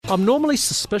I'm normally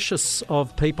suspicious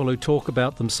of people who talk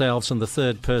about themselves in the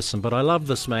third person, but I love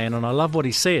this man and I love what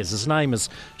he says. His name is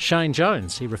Shane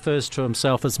Jones. He refers to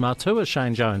himself as Matua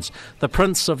Shane Jones, the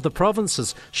Prince of the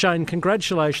Provinces. Shane,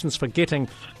 congratulations for getting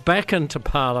back into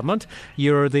Parliament.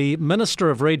 You're the Minister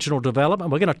of Regional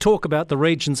Development. We're going to talk about the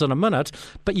regions in a minute,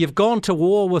 but you've gone to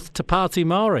war with Te Pāti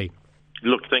Māori.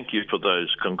 Look, thank you for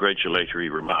those congratulatory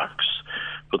remarks.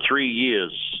 For 3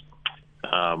 years,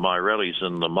 my rallies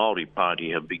in the Māori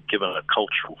Party have been given a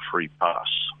cultural free pass.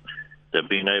 They've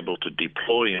been able to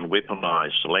deploy and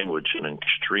weaponise language in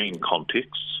extreme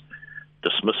contexts,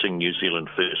 dismissing New Zealand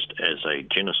First as a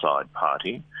genocide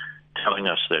party, telling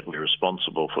us that we're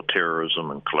responsible for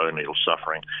terrorism and colonial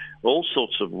suffering, all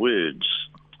sorts of words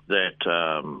that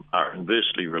are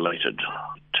inversely related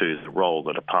to the role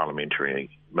that a parliamentarian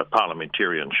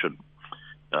should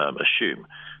assume.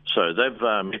 So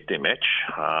they've met their match.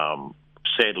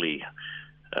 Sadly,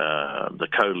 the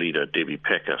co-leader, Debbie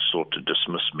Packer, sought to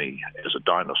dismiss me as a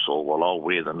dinosaur while I'll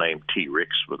wear the name T-Rex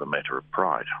with a matter of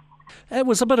pride. It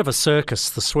was a bit of a circus,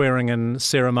 the swearing-in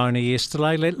ceremony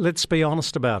yesterday. Let's be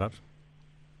honest about it.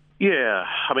 Yeah,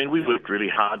 I mean, we worked really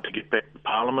hard to get back to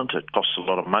Parliament. It cost a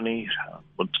lot of money.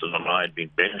 Winston and I had been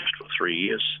banished for 3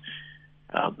 years.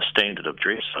 The standard of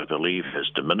dress, I believe, has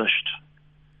diminished.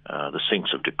 The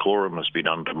sense of decorum has been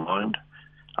undermined.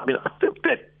 I mean, I think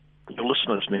that the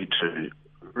listeners need to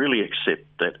really accept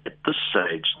that at this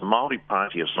stage, the Māori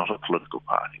Party is not a political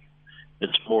party.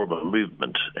 It's more of a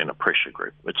movement and a pressure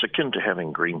group. It's akin to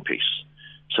having Greenpeace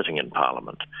sitting in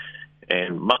Parliament.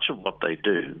 And much of what they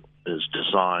do is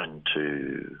designed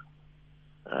to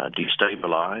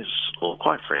destabilise or,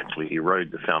 quite frankly,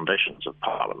 erode the foundations of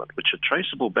Parliament, which are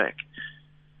traceable back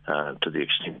to the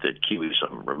extent that Kiwis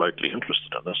are remotely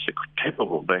interested in this. They're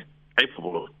capable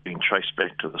of being traced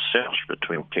back to the south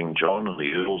between King John and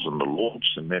the Earls and the Lords,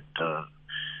 and that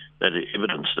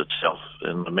evidenced itself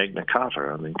in the Magna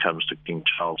Carta, and then comes to King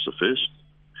Charles I,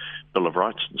 Bill of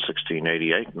Rights in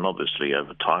 1688, and obviously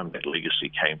over time that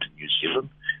legacy came to New Zealand.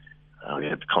 We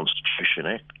had the Constitution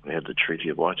Act, we had the Treaty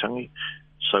of Waitangi.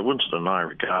 So Winston and I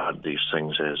regard these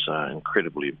things as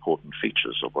incredibly important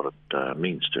features of what it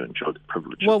means to enjoy the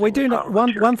privilege. Well, we do know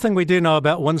one thing we do know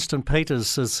about Winston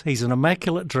Peters is he's an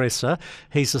immaculate dresser,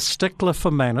 he's a stickler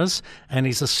for manners, and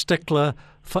he's a stickler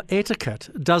for etiquette.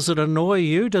 Does it annoy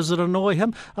you? Does it annoy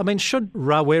him? I mean, should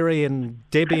Raweri and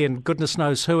Debbie and goodness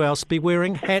knows who else be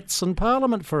wearing hats in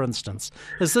Parliament, for instance?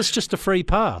 Is this just a free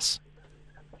pass?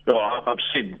 Well, I've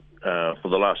said for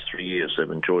the last 3 years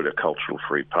they've enjoyed a cultural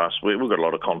free pass. We've got a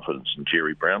lot of confidence in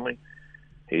Jerry Brownlee.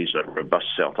 He's a robust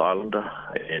South Islander,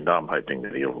 and I'm hoping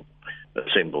that he'll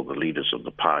assemble the leaders of the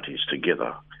parties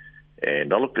together. And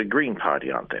look, the Green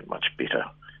Party aren't that much better.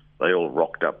 They all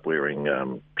rocked up wearing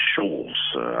shawls,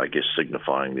 I guess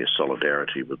signifying their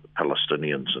solidarity with the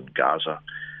Palestinians in Gaza.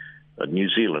 New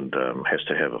Zealand has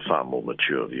to have a far more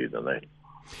mature view than that.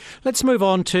 Let's move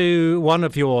on to one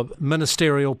of your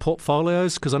ministerial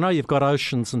portfolios, because I know you've got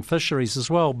oceans and fisheries as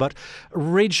well, but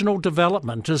regional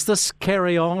development. Does this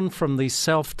carry on from the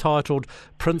self-titled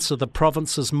Prince of the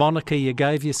Provinces monarchy you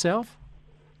gave yourself?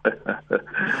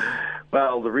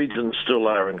 Well, the regions still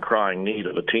are in crying need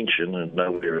of attention, and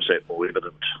nowhere is that more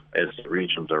evident as the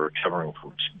regions are recovering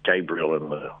from Gabriel in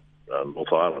the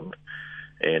North Island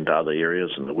and other areas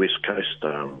in the West Coast.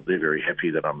 They're very happy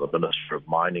that I'm the Minister of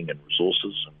Mining and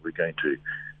Resources, and we're going to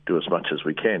do as much as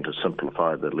we can to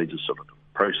simplify the legislative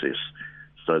process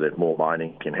so that more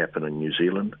mining can happen in New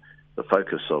Zealand. The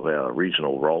focus of our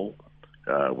regional role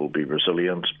will be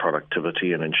resilience,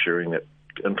 productivity, and ensuring that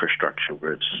infrastructure,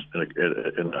 where it's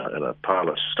in a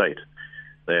parlous state,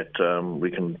 that we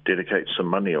can dedicate some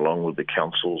money along with the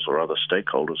councils or other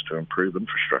stakeholders to improve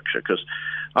infrastructure. Because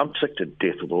I'm sick to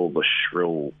death of all the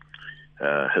shrill,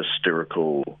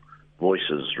 hysterical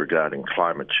voices regarding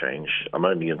climate change. I'm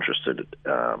only interested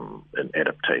in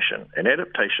adaptation. And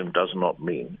adaptation does not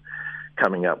mean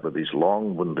coming up with these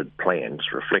long-winded plans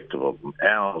reflective of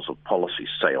hours of policy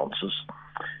seances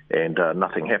and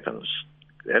nothing happens.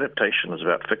 Adaptation is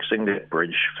about fixing that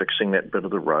bridge, fixing that bit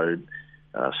of the road,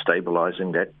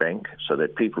 stabilising that bank so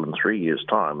that people in 3 years'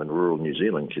 time in rural New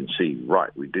Zealand can see, right,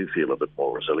 we do feel a bit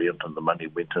more resilient, and the money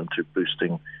went into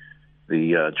boosting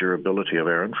the durability of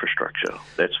our infrastructure.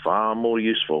 That's far more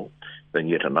useful than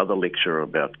yet another lecture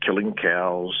about killing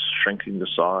cows, shrinking the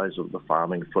size of the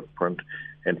farming footprint,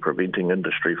 and preventing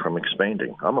industry from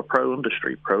expanding. I'm a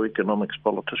pro-industry, pro-economics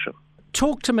politician.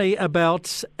 Talk to me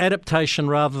about adaptation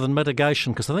rather than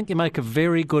mitigation, because I think you make a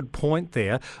very good point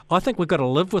there. I think we've got to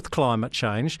live with climate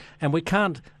change, and we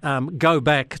can't go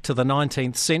back to the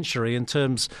 19th century in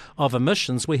terms of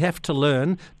emissions. We have to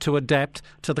learn to adapt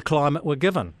to the climate we're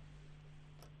given.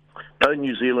 No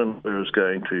New Zealander is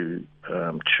going to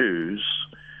choose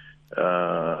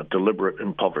deliberate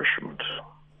impoverishment.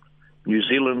 New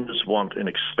Zealanders want an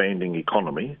expanding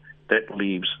economy that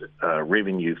leaves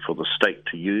revenue for the state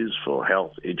to use for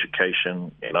health,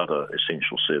 education, and other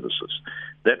essential services.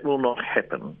 That will not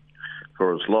happen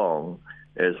for as long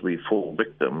as we fall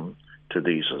victim to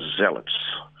these zealots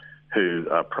who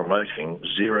are promoting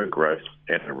zero growth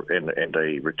and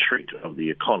a retreat of the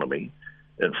economy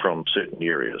and from certain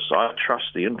areas. I trust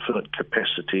the infinite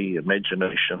capacity,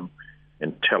 imagination,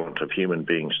 and talent of human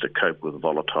beings to cope with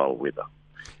volatile weather.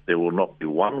 There will not be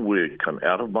one word come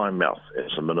out of my mouth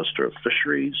as a Minister of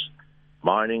Fisheries,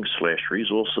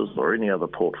 Mining/Resources, or any other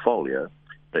portfolio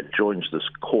that joins this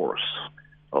chorus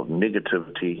of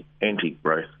negativity,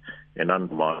 anti-growth, and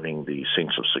undermining the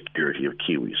sense of security of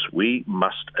Kiwis. We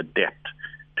must adapt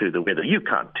to the weather. You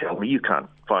can't tell me, you can't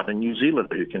find a New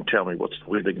Zealander who can tell me what's the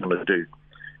weather going to do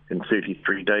in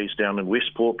 33 days down in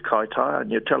Westport, Kaitaia,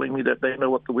 and you're telling me that they know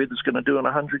what the weather's going to do in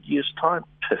 100 years' time?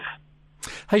 Piff.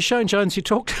 Hey, Shane Jones, you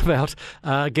talked about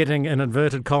getting, in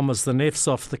inverted commas, the neffs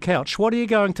off the couch. What are you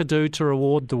going to do to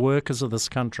reward the workers of this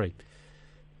country?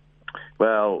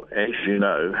 Well, as you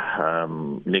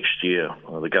know, next year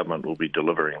the government will be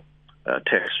delivering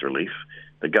tax relief.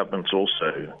 The government's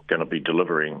also going to be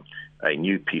delivering a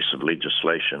new piece of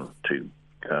legislation to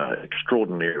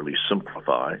extraordinarily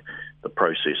simplify the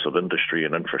process of industry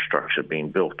and infrastructure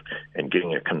being built and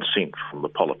getting a consent from the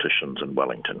politicians in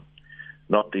Wellington.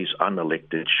 Not these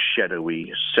unelected,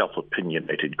 shadowy,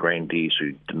 self-opinionated grandees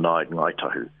who denied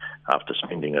Ngaitahu after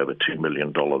spending over $2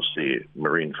 million their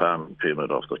marine farming permit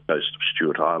off the coast of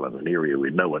Stewart Island, an area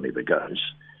where no one ever goes.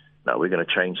 Now, we're going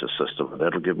to change the system, and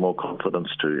that'll give more confidence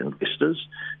to investors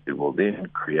who will then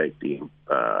create the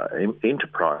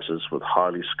enterprises with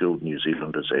highly skilled New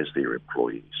Zealanders as their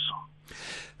employees.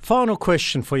 Final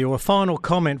question for you, a final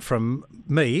comment from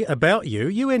me about you.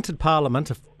 You entered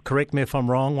Parliament, correct me if I'm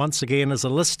wrong, once again as a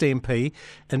list MP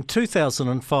in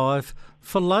 2005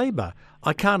 for Labour.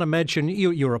 I can't imagine,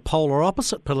 you're a polar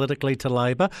opposite politically to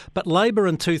Labour, but Labour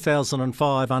in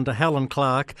 2005 under Helen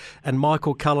Clark and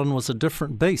Michael Cullen was a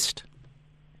different beast.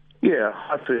 Yeah,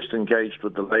 I first engaged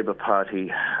with the Labour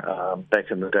Party back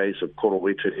in the days of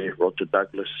Korowete, Roger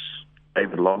Douglas,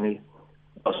 David Longy.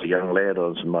 I was a young lad, I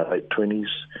was in my late 20s.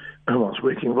 I was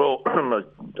working for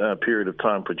a period of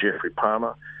time for Geoffrey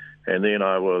Palmer, and then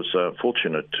I was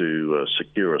fortunate to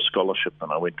secure a scholarship,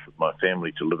 and I went with my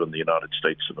family to live in the United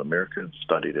States of America and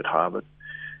studied at Harvard.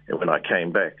 And when I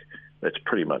came back, that's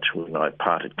pretty much when I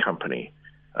parted company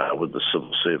with the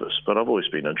civil service. But I've always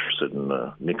been interested in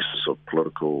the nexus of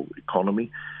political economy,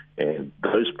 and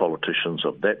those politicians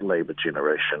of that Labour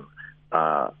generation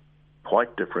are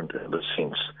quite different in the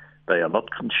sense they are not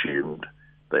consumed,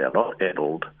 they are not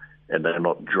addled, and they are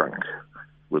not drunk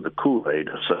with the Kool-Aid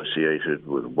associated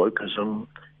with wokeism,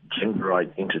 gender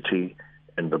identity,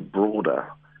 and the broader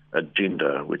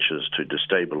agenda, which is to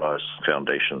destabilise the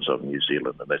foundations of New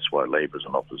Zealand. And that's why Labour's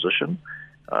in opposition.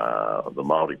 The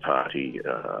Māori Party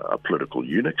are political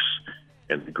eunuchs,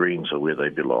 and the Greens are where they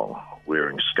belong,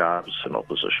 wearing scarves in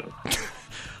opposition.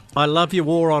 I love your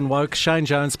war on woke. Shane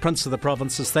Jones, Prince of the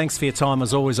Provinces, thanks for your time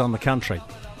as always on The Country.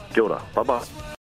 Kia ora. Bye-bye.